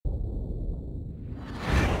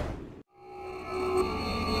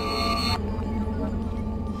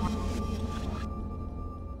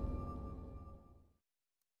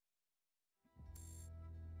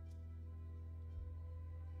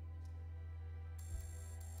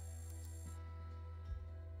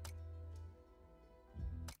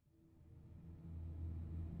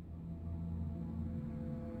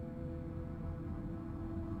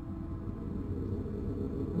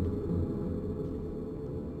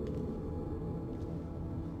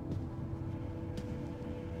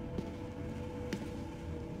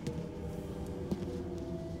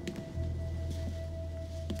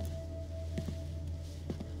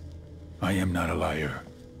I am not a liar.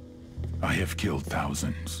 I have killed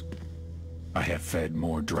thousands. I have fed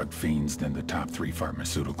more drug fiends than the top 3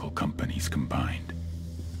 pharmaceutical companies combined.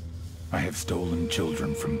 I have stolen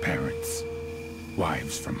children from parents,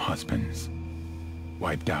 wives from husbands,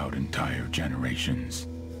 wiped out entire generations.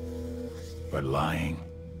 But lying,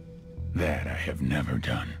 that I have never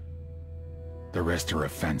done. The rest are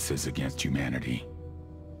offenses against humanity.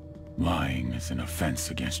 Lying is an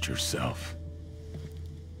offense against yourself.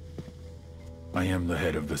 I am the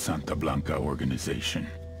head of the Santa Blanca organization,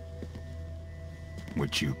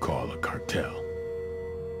 which you call a cartel.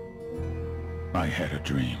 I had a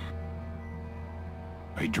dream.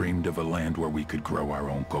 I dreamed of a land where we could grow our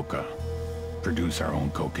own coca, produce our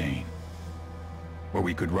own cocaine, where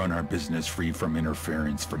we could run our business free from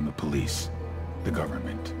interference from the police, the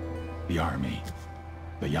government, the army,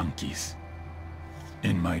 the Yankees.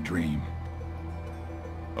 In my dream,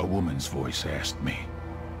 a woman's voice asked me,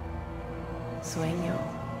 Sueño,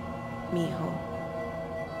 mijo,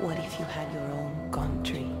 what if you had your own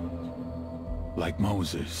country? Like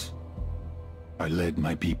Moses, I led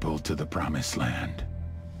my people to the promised land,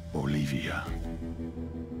 Bolivia.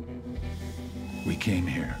 We came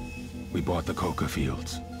here. We bought the coca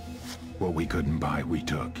fields. What we couldn't buy, we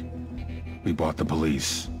took. We bought the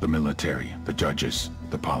police, the military, the judges,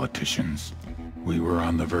 the politicians. We were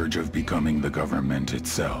on the verge of becoming the government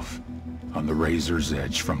itself, on the razor's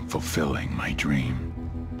edge from fulfilling my dream.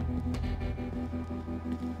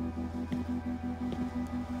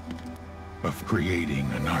 Of creating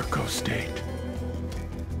a narco-state.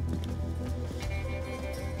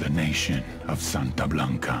 The nation of Santa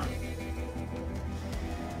Blanca.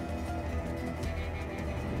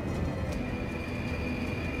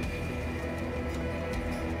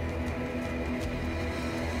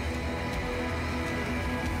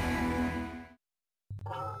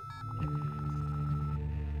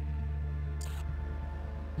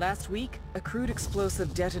 Last week, a crude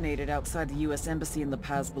explosive detonated outside the U.S. Embassy in La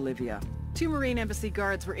Paz, Bolivia. 2 Marine Embassy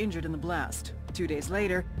guards were injured in the blast. 2 days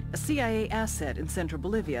later, a CIA asset in central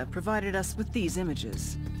Bolivia provided us with these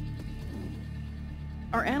images.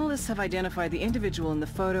 Our analysts have identified the individual in the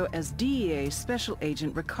photo as DEA Special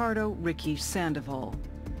Agent Ricardo Ricky Sandoval,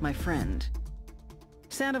 my friend.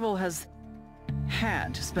 Sandoval has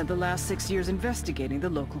spent the last 6 years investigating the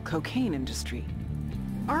local cocaine industry.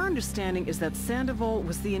 Our understanding is that Sandoval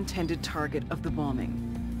was the intended target of the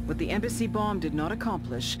bombing. What the embassy bomb did not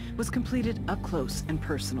accomplish was completed up close and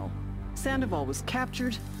personal. Sandoval was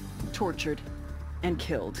captured, tortured, and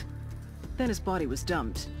killed. Then his body was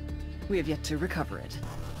dumped. We have yet to recover it.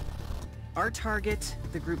 Our target,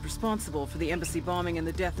 the group responsible for the embassy bombing and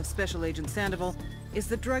the death of Special Agent Sandoval, is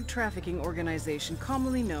the drug trafficking organization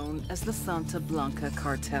commonly known as the Santa Blanca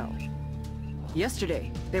Cartel.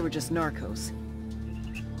 Yesterday, they were just narcos.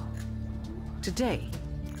 Today,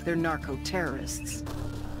 they're narco-terrorists.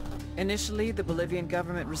 Initially, the Bolivian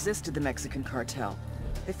government resisted the Mexican cartel.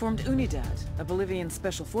 They formed UNIDAD, a Bolivian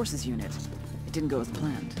special forces unit. It didn't go as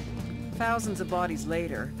planned. Thousands of bodies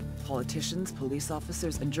later, politicians, police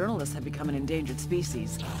officers, and journalists have become an endangered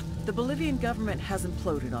species. The Bolivian government has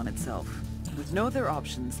imploded on itself. With no other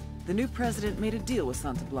options, the new president made a deal with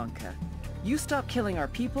Santa Blanca. You stop killing our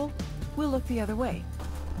people, we'll look the other way.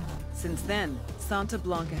 Since then, Santa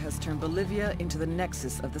Blanca has turned Bolivia into the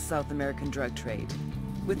nexus of the South American drug trade.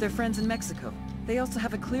 With their friends in Mexico, they also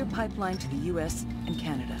have a clear pipeline to the US and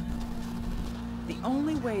Canada. The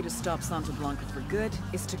only way to stop Santa Blanca for good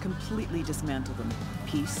is to completely dismantle them,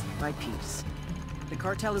 piece by piece. The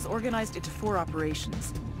cartel is organized into 4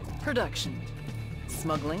 operations: production,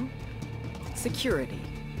 smuggling, security,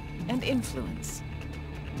 and influence.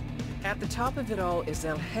 At the top of it all is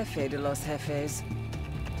El Jefe de los Jefes,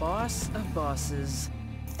 boss of bosses,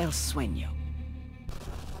 El Sueño.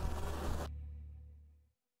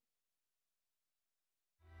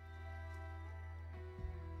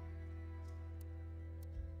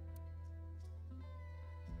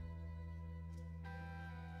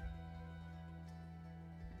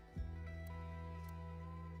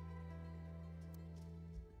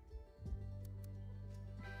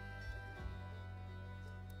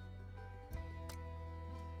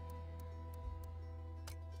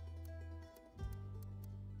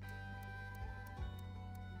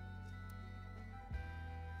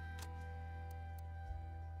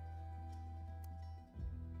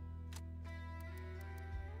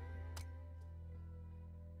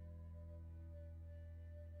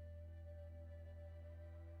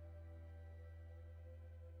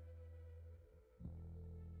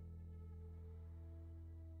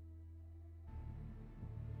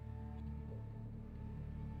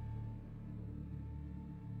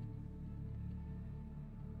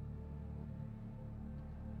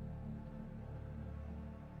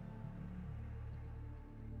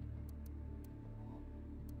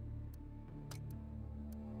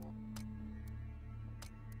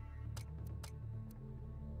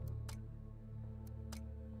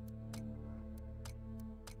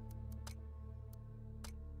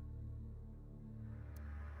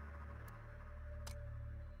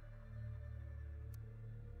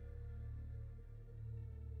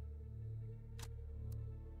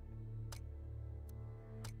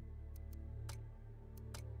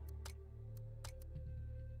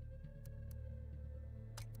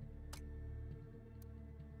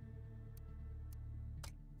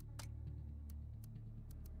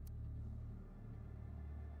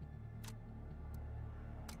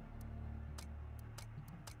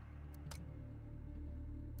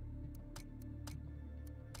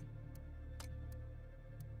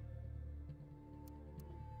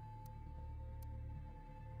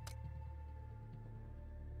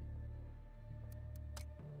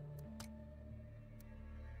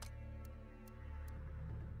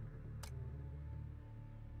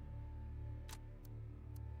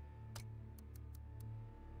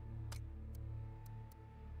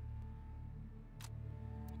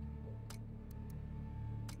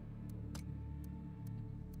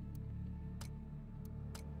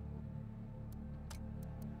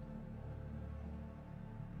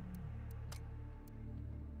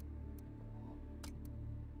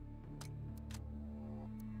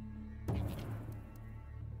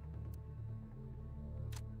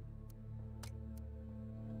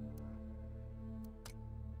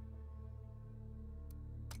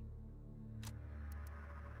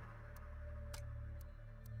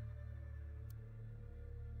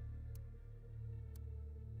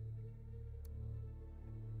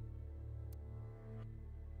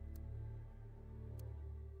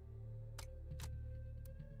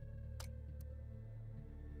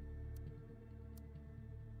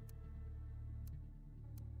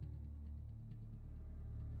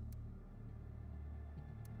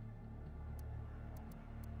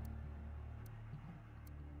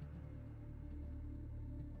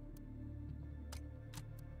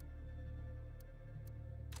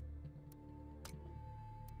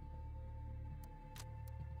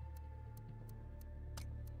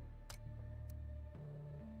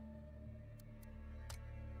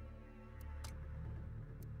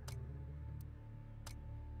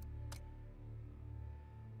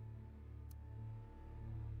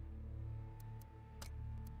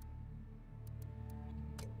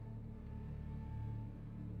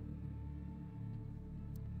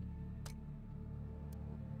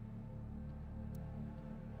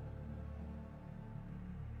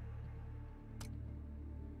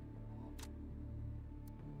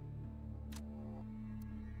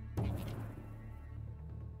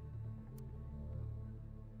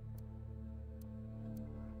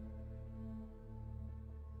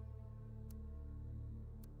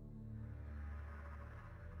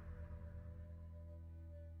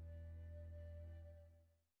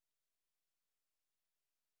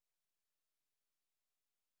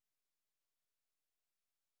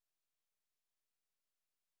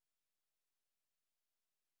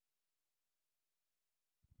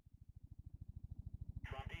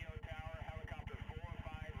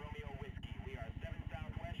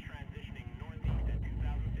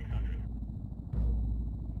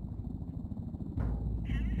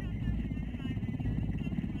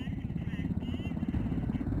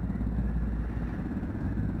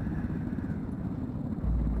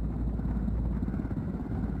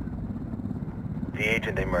 The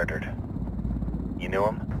agent they murdered. You knew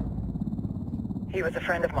him? He was a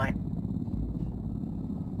friend of mine.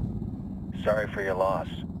 Sorry for your loss.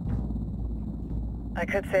 I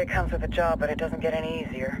could say it comes with a job, but it doesn't get any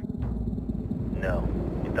easier. No,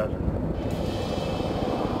 it doesn't.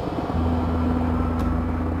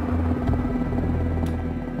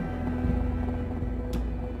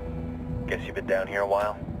 Guess you've been down here a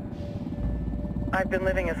while? I've been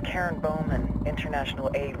living as Karen Bowman,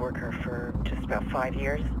 international aid worker, for just about 5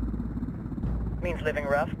 years. Means living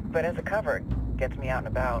rough, but as a cover, it gets me out and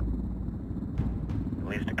about. At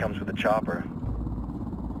least it comes with a chopper.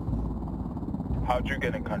 How'd you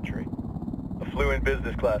get in country? I flew in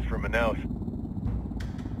business class from Manaus.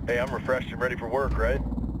 Hey, I'm refreshed and ready for work, right?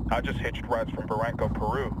 I just hitched rides from Barranco,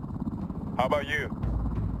 Peru. How about you?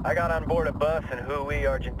 I got on board a bus in Hui,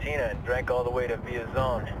 Argentina and drank all the way to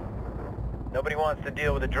Villazon. Nobody wants to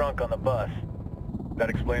deal with a drunk on the bus. That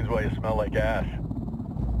explains why you smell like ass.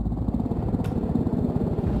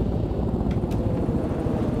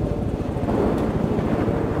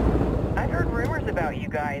 I've heard rumors about you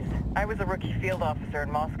guys. I was a rookie field officer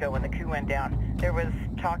in Moscow when the coup went down. There was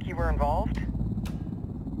talk you were involved?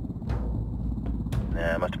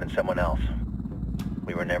 Nah, it must have been someone else.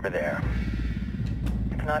 We were never there.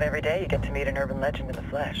 It's not every day you get to meet an urban legend in the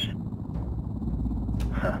flesh.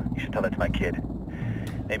 Huh, you should tell that to my kid.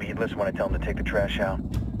 Maybe he'd listen when I tell him to take the trash out.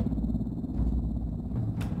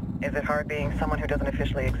 Is it hard being someone who doesn't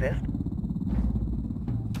officially exist?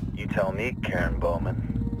 You tell me, Karen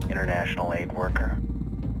Bowman, international aid worker.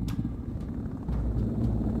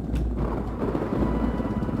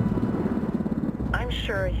 I'm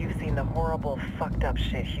sure you've seen the horrible, fucked up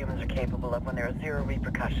shit humans are capable of when there are zero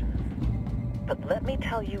repercussions. But let me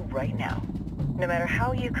tell you right now, no matter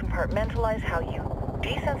how you compartmentalize, how you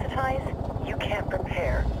desensitize, you can't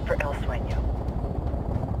prepare for El Sueño.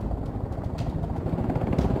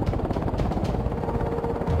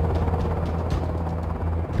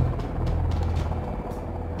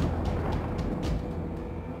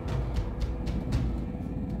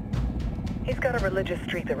 He's got a religious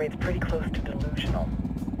streak that rates pretty close to delusional.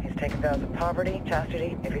 He's taken vows of poverty,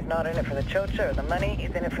 chastity. If he's not in it for the chocha or the money,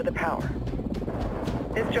 he's in it for the power.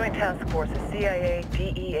 This joint task force is CIA,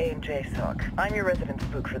 DEA, and JSOC. I'm your resident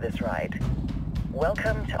spook for this ride.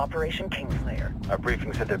 Welcome to Operation Kingslayer. Our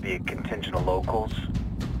briefing said there'd be a contingent of locals.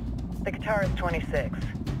 The Guitarist 26.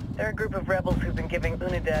 They're a group of rebels who've been giving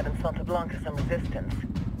Unidad and Santa Blanca some resistance.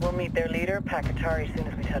 We'll meet their leader, Pakatari, as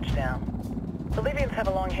soon as we touch down. Bolivians have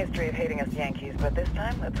a long history of hating us Yankees, but this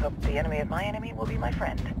time, let's hope the enemy of my enemy will be my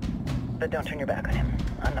friend. But don't turn your back on him.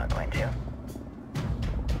 I'm not going to.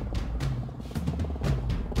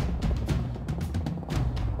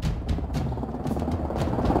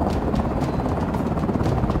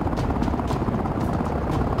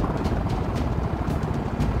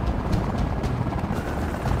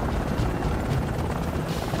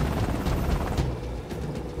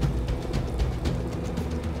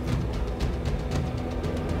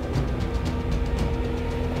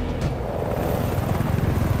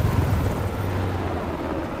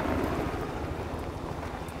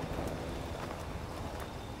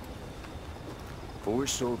 Four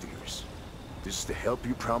soldiers. This is the help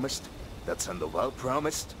you promised? That Sandoval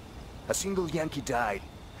promised? A single Yankee died,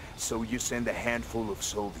 so you send a handful of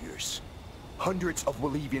soldiers. Hundreds of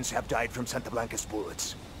Bolivians have died from Santa Blanca's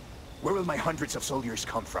bullets. Where will my hundreds of soldiers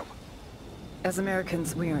come from? As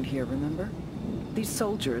Americans, we aren't here, remember? These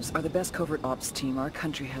soldiers are the best covert ops team our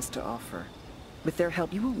country has to offer. With their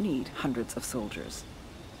help, you won't need hundreds of soldiers.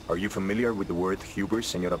 Are you familiar with the word Huber,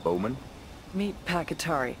 Senora Bowman? Meet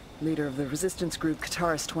Pakatari, leader of the resistance group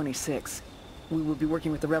Guitarist 26. We will be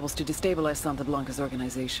working with the rebels to destabilize Santa Blanca's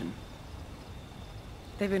organization.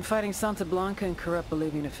 They've been fighting Santa Blanca and corrupt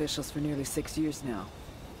Bolivian officials for nearly 6 years now.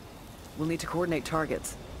 We'll need to coordinate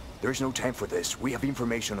targets. There's no time for this. We have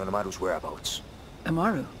information on Amaru's whereabouts.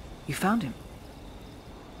 Amaru? You found him?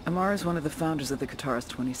 Amaru's one of the founders of the Guitarist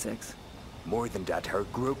 26. More than that, her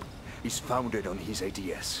group is founded on his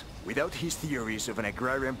ideas. Without his theories of an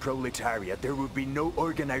agrarian proletariat, there would be no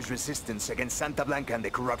organized resistance against Santa Blanca and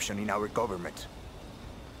the corruption in our government.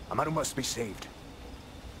 Amaru must be saved.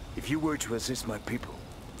 If you were to assist my people,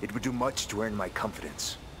 it would do much to earn my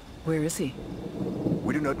confidence. Where is he?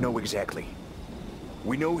 We do not know exactly.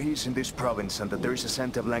 We know he's in this province and that there is a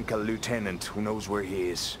Santa Blanca lieutenant who knows where he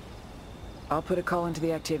is. I'll put a call into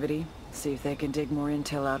the activity, see if they can dig more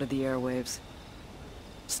intel out of the airwaves.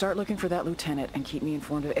 Start looking for that lieutenant and keep me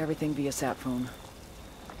informed of everything via sat phone.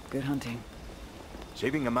 Good hunting.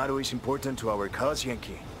 Saving Amaru is important to our cause,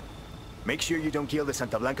 Yankee. Make sure you don't kill the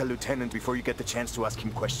Santa Blanca lieutenant before you get the chance to ask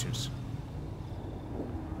him questions.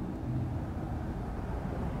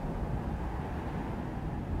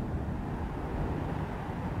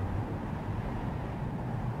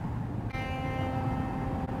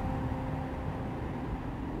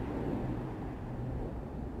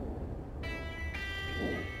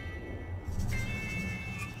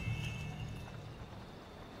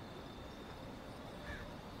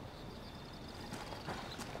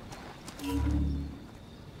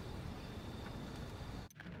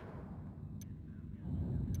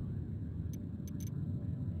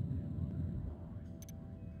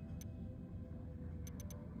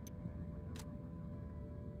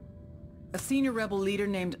 senior rebel leader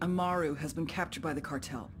named Amaru has been captured by the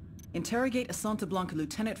cartel. Interrogate a Santa Blanca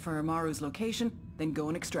lieutenant for Amaru's location, then go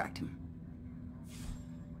and extract him.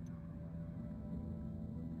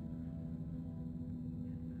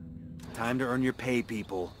 Time to earn your pay,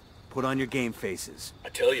 people. Put on your game faces. I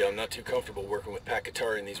tell you, I'm not too comfortable working with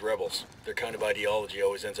Pakatari and these rebels. Their kind of ideology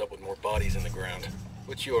always ends up with more bodies in the ground.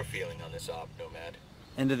 What's your feeling on this op, Nomad?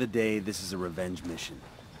 End of the day, this is a revenge mission.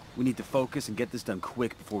 We need to focus and get this done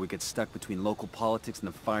quick before we get stuck between local politics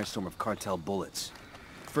and the firestorm of cartel bullets.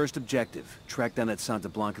 First objective, track down that Santa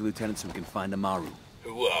Blanca lieutenant so we can find Amaru.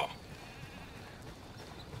 Hooah!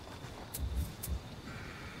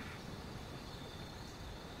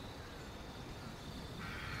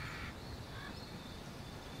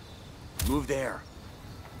 Move there.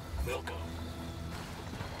 We'll go.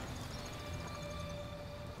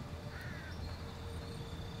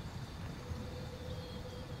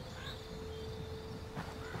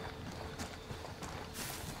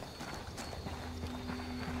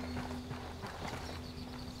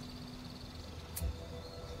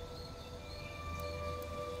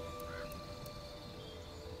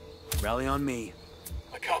 Rally on me.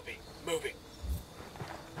 I copy. Moving.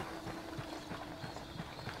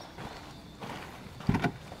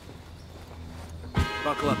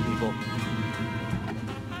 Buckle up, people.